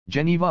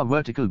Geneva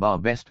vertical bar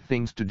best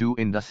things to do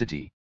in the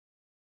city.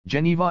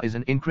 Geneva is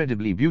an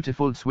incredibly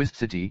beautiful Swiss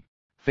city,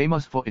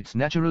 famous for its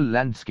natural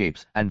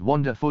landscapes and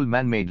wonderful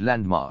man-made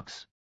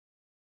landmarks.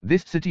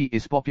 This city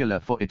is popular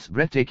for its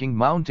breathtaking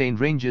mountain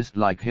ranges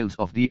like hills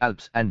of the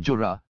Alps and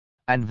Jura,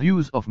 and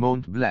views of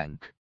Mont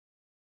Blanc.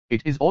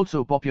 It is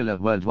also popular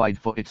worldwide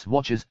for its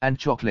watches and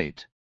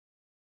chocolate.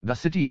 The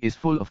city is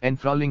full of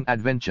enthralling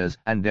adventures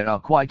and there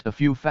are quite a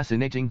few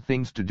fascinating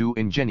things to do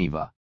in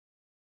Geneva.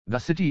 The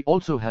city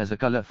also has a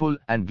colorful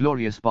and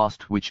glorious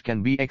past which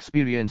can be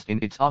experienced in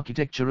its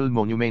architectural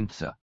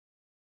monuments.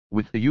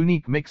 With a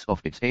unique mix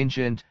of its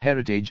ancient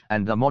heritage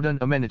and the modern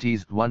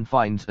amenities, one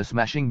finds a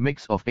smashing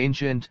mix of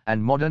ancient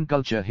and modern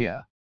culture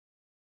here.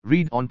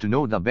 Read on to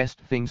know the best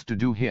things to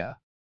do here.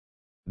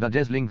 The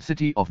dazzling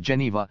city of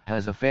Geneva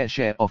has a fair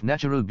share of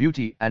natural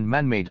beauty and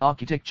man-made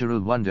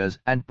architectural wonders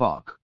and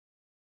park.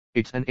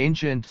 It's an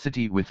ancient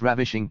city with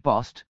ravishing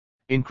past,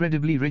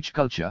 incredibly rich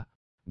culture,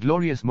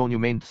 glorious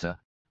monuments,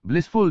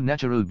 blissful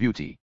natural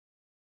beauty.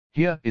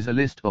 Here is a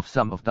list of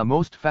some of the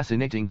most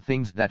fascinating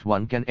things that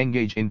one can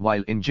engage in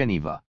while in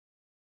Geneva.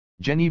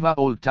 Geneva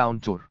Old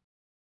Town Tour.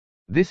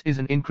 This is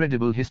an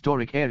incredible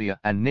historic area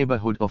and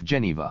neighborhood of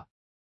Geneva.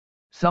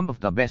 Some of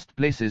the best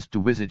places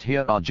to visit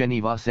here are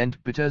Geneva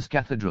St. Peter's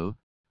Cathedral,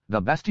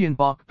 the Bastien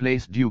Park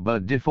Place du Bois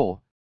de Faux,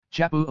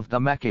 Chapel of the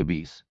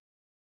Maccabees.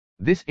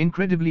 This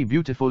incredibly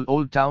beautiful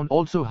old town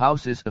also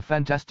houses a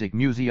fantastic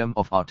museum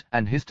of art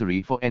and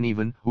history for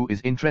anyone who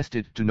is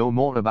interested to know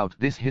more about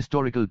this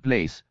historical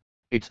place,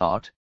 its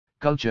art,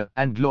 culture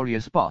and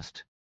glorious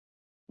past.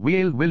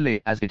 Vieille-Ville,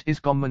 as it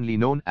is commonly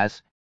known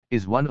as,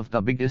 is one of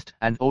the biggest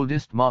and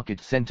oldest market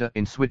center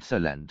in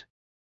Switzerland.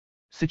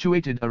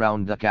 Situated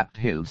around the capped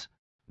hills,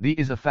 this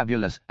is a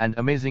fabulous and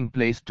amazing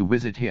place to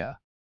visit here.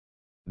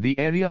 The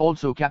area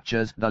also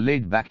captures the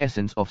laid-back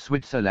essence of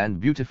Switzerland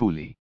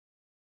beautifully.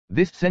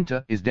 This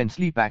center is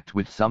densely packed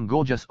with some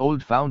gorgeous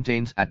old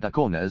fountains at the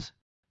corners,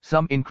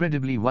 some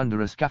incredibly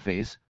wondrous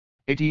cafes,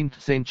 18th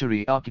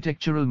century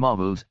architectural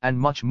marvels and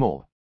much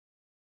more.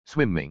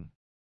 Swimming.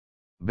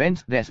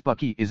 Bains des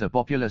Pucky is a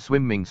popular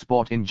swimming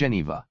sport in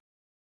Geneva.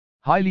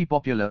 Highly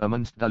popular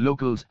amongst the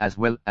locals as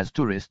well as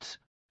tourists,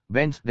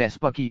 Bains des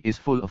Pucky is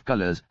full of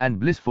colors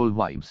and blissful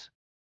vibes.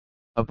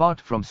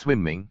 Apart from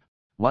swimming,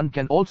 one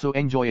can also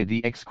enjoy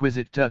the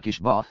exquisite Turkish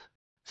bath,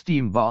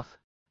 steam bath,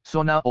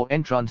 sauna or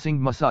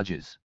entrancing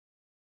massages.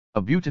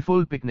 A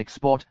beautiful picnic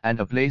spot and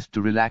a place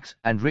to relax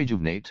and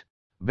rejuvenate,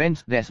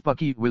 Bains des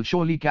Pucky will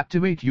surely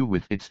captivate you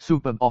with its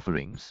superb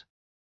offerings.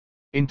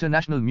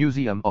 International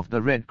Museum of the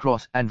Red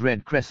Cross and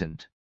Red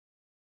Crescent.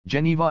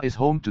 Geneva is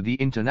home to the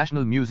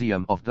International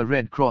Museum of the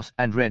Red Cross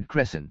and Red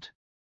Crescent.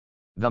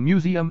 The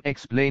museum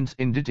explains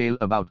in detail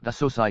about the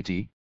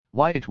society,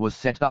 why it was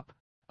set up,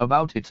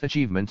 about its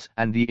achievements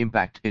and the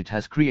impact it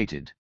has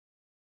created.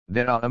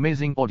 There are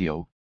amazing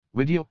audio,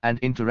 video and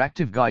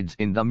interactive guides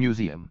in the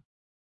museum.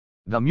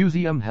 The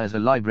museum has a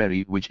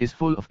library which is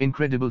full of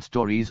incredible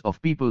stories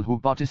of people who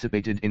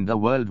participated in the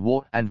World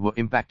War and were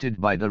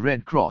impacted by the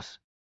Red Cross.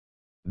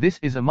 This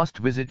is a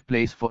must-visit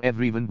place for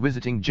everyone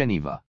visiting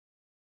Geneva.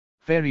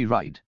 Ferry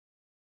ride.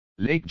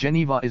 Lake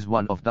Geneva is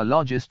one of the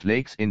largest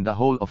lakes in the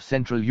whole of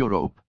Central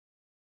Europe.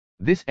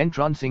 This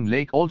entrancing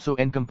lake also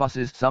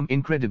encompasses some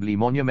incredibly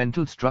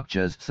monumental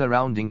structures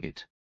surrounding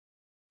it.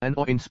 An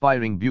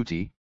awe-inspiring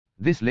beauty,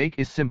 this lake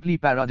is simply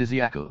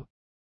paradisiacal.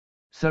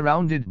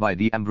 Surrounded by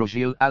the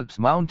Ambrosial Alps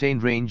mountain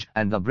range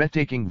and the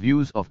breathtaking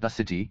views of the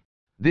city,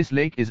 this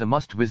lake is a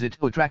must-visit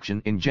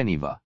attraction in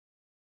Geneva.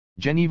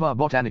 Geneva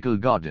Botanical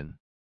Garden.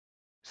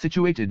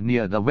 Situated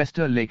near the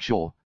western lake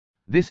shore,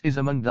 this is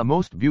among the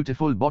most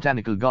beautiful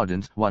botanical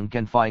gardens one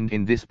can find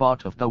in this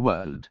part of the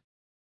world.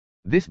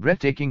 This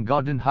breathtaking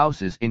garden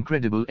houses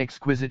incredible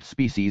exquisite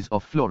species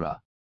of flora.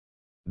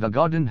 The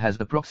garden has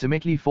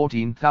approximately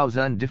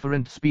 14,000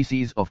 different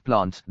species of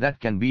plants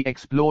that can be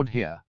explored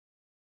here.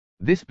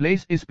 This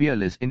place is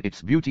peerless in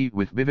its beauty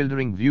with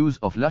bewildering views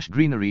of lush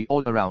greenery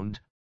all around,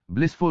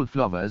 blissful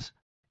flowers,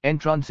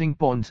 entrancing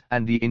ponds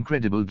and the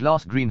incredible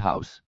glass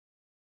greenhouse.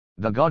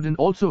 The garden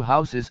also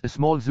houses a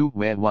small zoo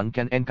where one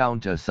can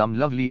encounter some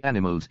lovely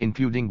animals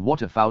including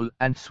waterfowl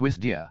and Swiss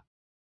deer.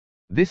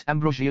 This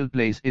ambrosial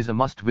place is a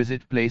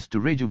must-visit place to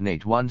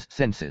rejuvenate one's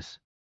senses.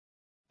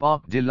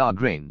 Parc de la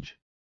Grange.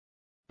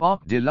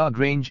 Parc de la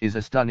Grange is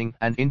a stunning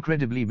and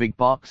incredibly big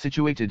park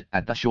situated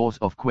at the shores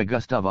of Quai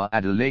Gustave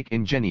Adel Lake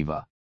in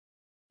Geneva.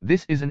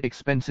 This is an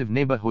expensive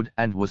neighborhood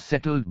and was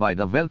settled by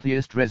the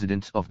wealthiest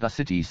residents of the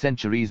city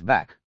centuries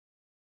back.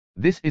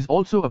 This is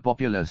also a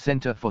popular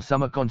center for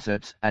summer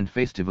concerts and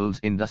festivals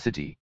in the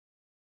city.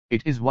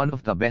 It is one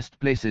of the best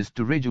places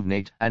to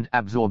rejuvenate and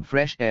absorb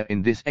fresh air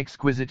in this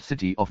exquisite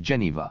city of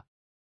Geneva.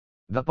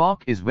 The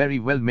park is very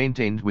well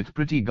maintained with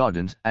pretty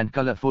gardens and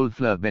colorful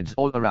flower beds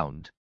all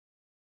around.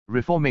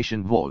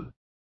 Reformation Wall.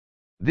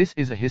 This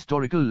is a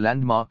historical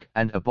landmark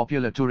and a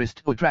popular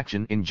tourist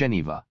attraction in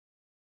Geneva.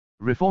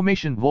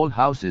 Reformation Wall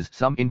houses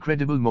some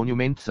incredible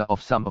monuments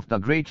of some of the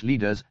great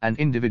leaders and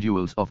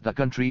individuals of the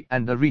country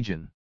and the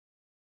region.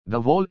 The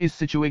wall is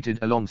situated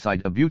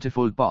alongside a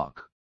beautiful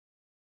park.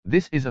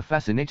 This is a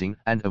fascinating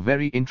and a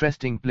very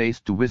interesting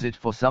place to visit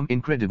for some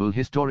incredible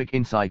historic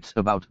insights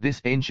about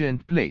this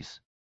ancient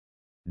place.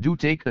 Do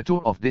take a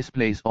tour of this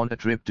place on a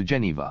trip to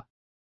Geneva.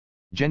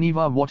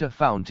 Geneva Water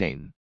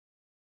Fountain.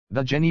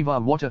 The Geneva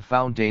Water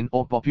Fountain,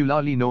 or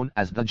popularly known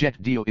as the Jet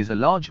d'Eau, is a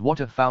large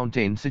water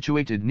fountain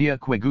situated near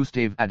Quai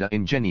Gustave Adder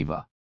in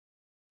Geneva.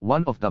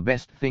 One of the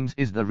best things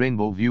is the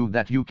rainbow view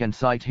that you can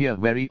sight here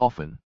very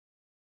often.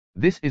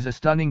 This is a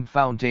stunning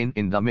fountain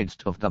in the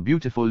midst of the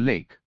beautiful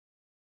lake.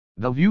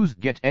 The views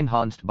get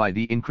enhanced by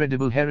the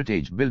incredible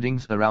heritage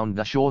buildings around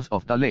the shores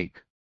of the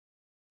lake.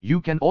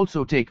 You can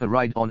also take a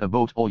ride on a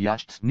boat or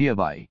yachts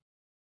nearby.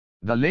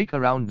 The lake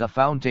around the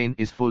fountain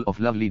is full of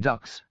lovely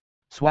ducks,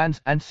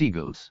 swans and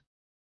seagulls.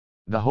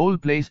 The whole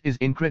place is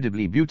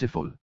incredibly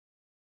beautiful.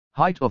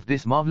 Height of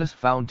this marvelous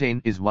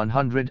fountain is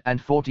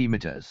 140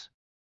 meters.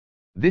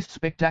 This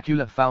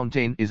spectacular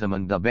fountain is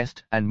among the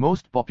best and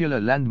most popular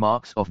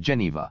landmarks of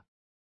Geneva.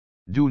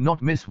 Do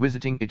not miss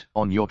visiting it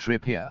on your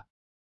trip here.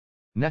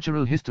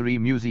 Natural History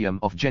Museum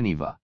of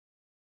Geneva.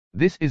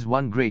 This is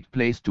one great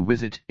place to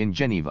visit in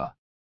Geneva.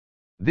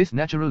 This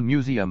natural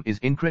museum is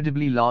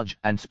incredibly large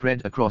and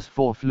spread across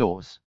 4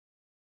 floors.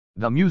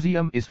 The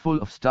museum is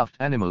full of stuffed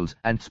animals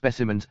and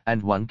specimens,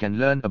 and one can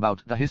learn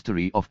about the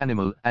history of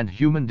animal and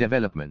human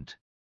development.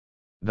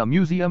 The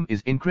museum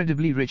is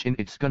incredibly rich in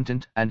its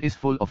content and is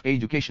full of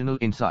educational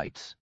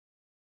insights.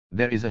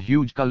 There is a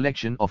huge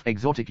collection of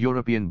exotic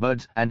European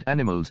birds and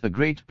animals, a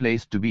great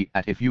place to be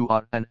at if you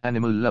are an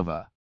animal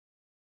lover.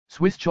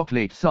 Swiss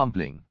chocolate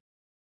sampling.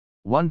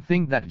 One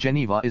thing that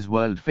Geneva is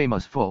world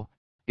famous for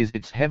is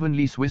its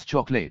heavenly Swiss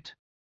chocolate.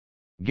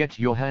 Get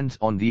your hands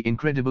on the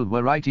incredible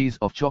varieties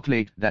of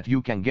chocolate that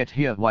you can get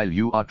here while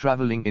you are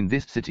traveling in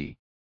this city.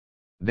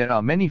 There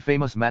are many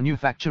famous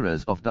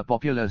manufacturers of the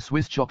popular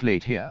Swiss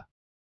chocolate here.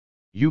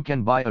 You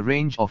can buy a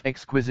range of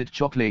exquisite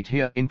chocolate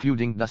here,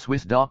 including the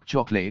Swiss dark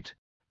chocolate,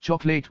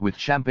 chocolate with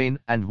champagne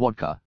and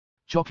vodka,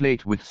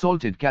 chocolate with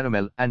salted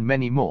caramel, and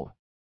many more.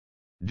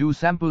 Do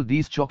sample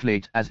these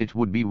chocolate, as it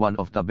would be one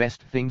of the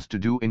best things to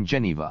do in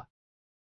Geneva.